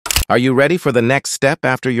Are you ready for the next step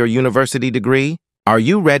after your university degree? Are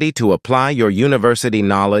you ready to apply your university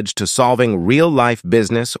knowledge to solving real-life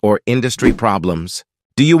business or industry problems?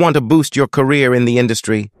 Do you want to boost your career in the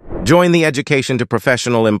industry? Join the Education to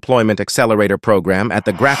Professional Employment Accelerator program at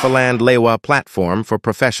the Graffiland-Lewa platform for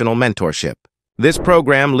professional mentorship. This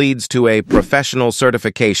program leads to a professional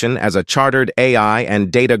certification as a chartered AI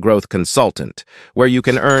and data growth consultant, where you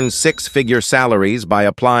can earn six-figure salaries by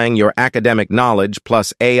applying your academic knowledge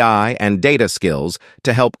plus AI and data skills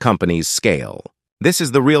to help companies scale. This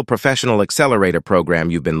is the real professional accelerator program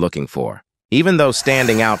you've been looking for. Even though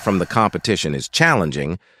standing out from the competition is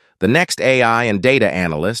challenging, the next AI and data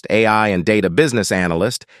analyst, AI and data business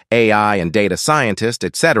analyst, AI and data scientist,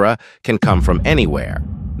 etc. can come from anywhere.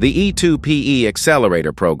 The E2PE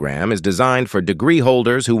Accelerator program is designed for degree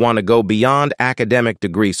holders who want to go beyond academic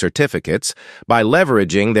degree certificates by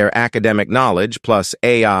leveraging their academic knowledge plus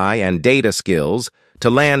AI and data skills to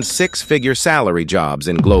land six-figure salary jobs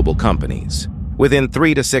in global companies. Within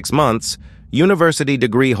 3 to 6 months, university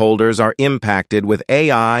degree holders are impacted with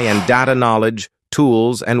AI and data knowledge,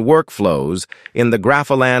 tools, and workflows in the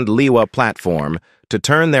Graffiland-Lewa platform to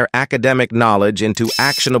turn their academic knowledge into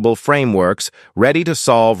actionable frameworks ready to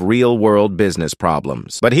solve real-world business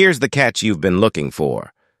problems. But here's the catch you've been looking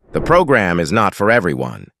for. The program is not for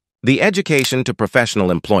everyone. The Education to Professional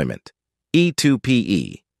Employment,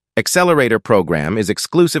 E2PE, Accelerator program is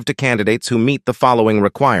exclusive to candidates who meet the following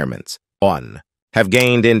requirements. 1. Have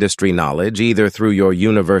gained industry knowledge either through your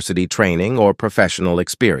university training or professional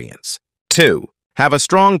experience. 2. Have a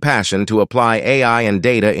strong passion to apply AI and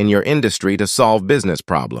data in your industry to solve business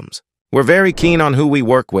problems. We're very keen on who we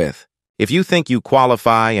work with. If you think you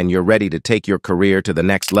qualify and you're ready to take your career to the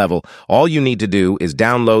next level, all you need to do is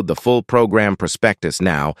download the full program prospectus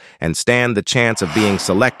now and stand the chance of being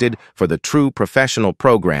selected for the true professional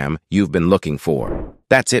program you've been looking for.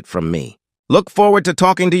 That's it from me. Look forward to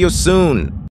talking to you soon.